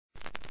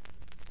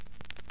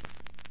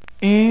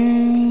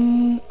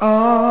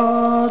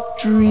a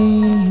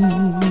dream.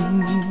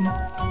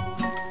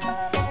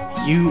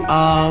 You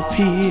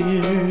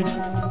appeared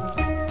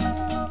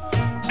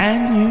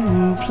and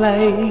you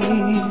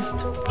placed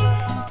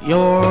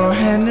your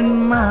hand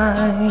in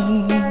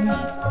mine.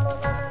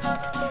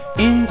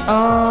 In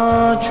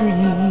a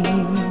dream,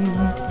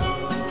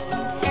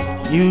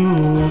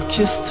 you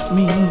kissed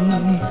me,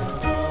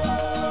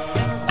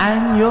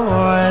 and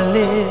your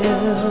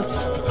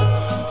lips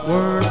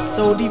were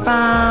so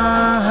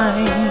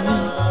divine.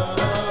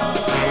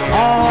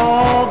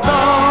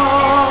 Although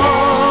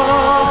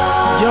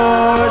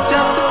you're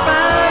just a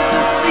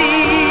fantasy,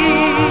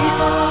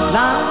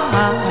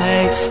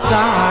 like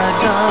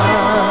stardust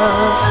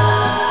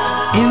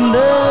in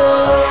the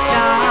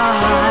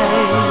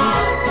skies,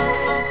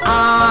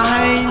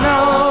 I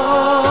know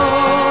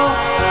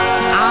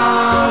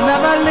I'll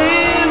never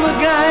live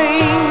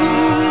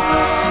again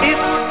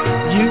if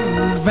you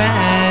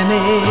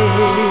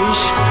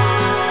vanish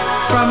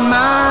from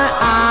my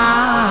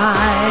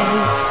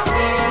eyes.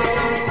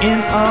 In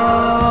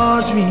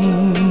a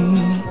dream,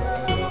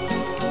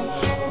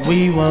 we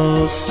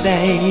will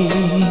stay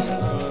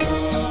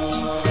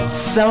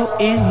so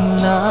in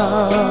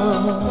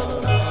love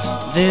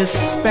this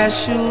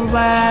special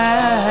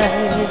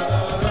way.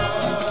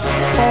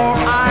 For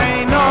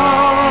I know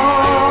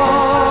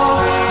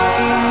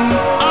in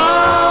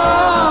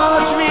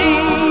our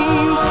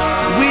dream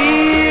we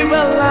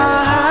will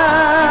have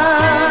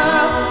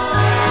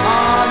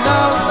our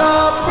love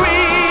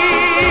supreme.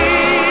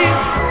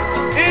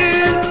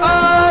 In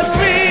our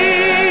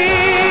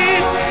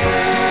dream,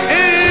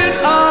 in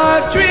our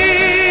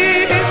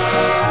dream,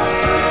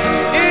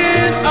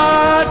 in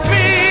our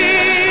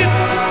dream,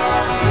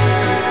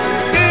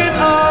 in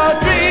our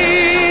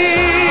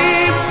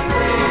dream.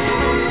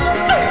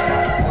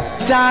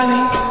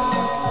 Darling,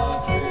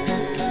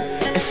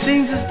 it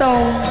seems as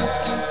though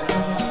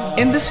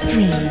in this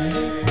dream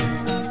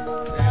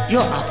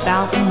you're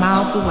 1,000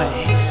 miles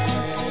away.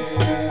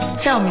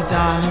 Tell me,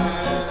 darling,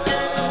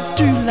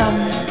 do you love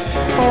me?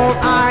 For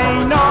I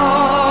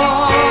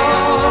know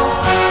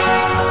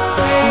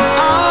in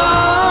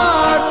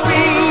our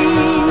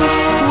dream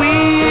we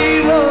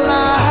will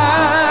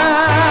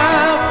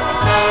have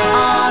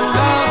our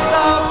love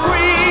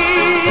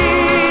supreme.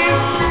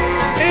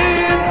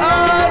 In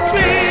our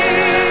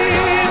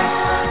dream,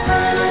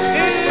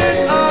 in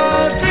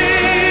our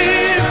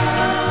dream,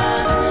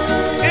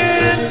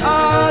 in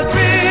our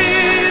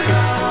dream,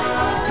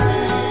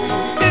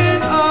 in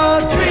our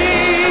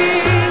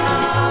dream.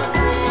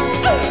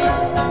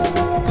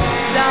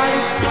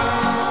 Darling,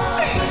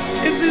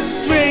 in this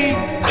dream,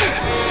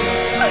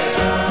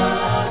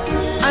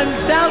 I'm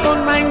down on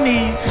my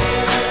knees.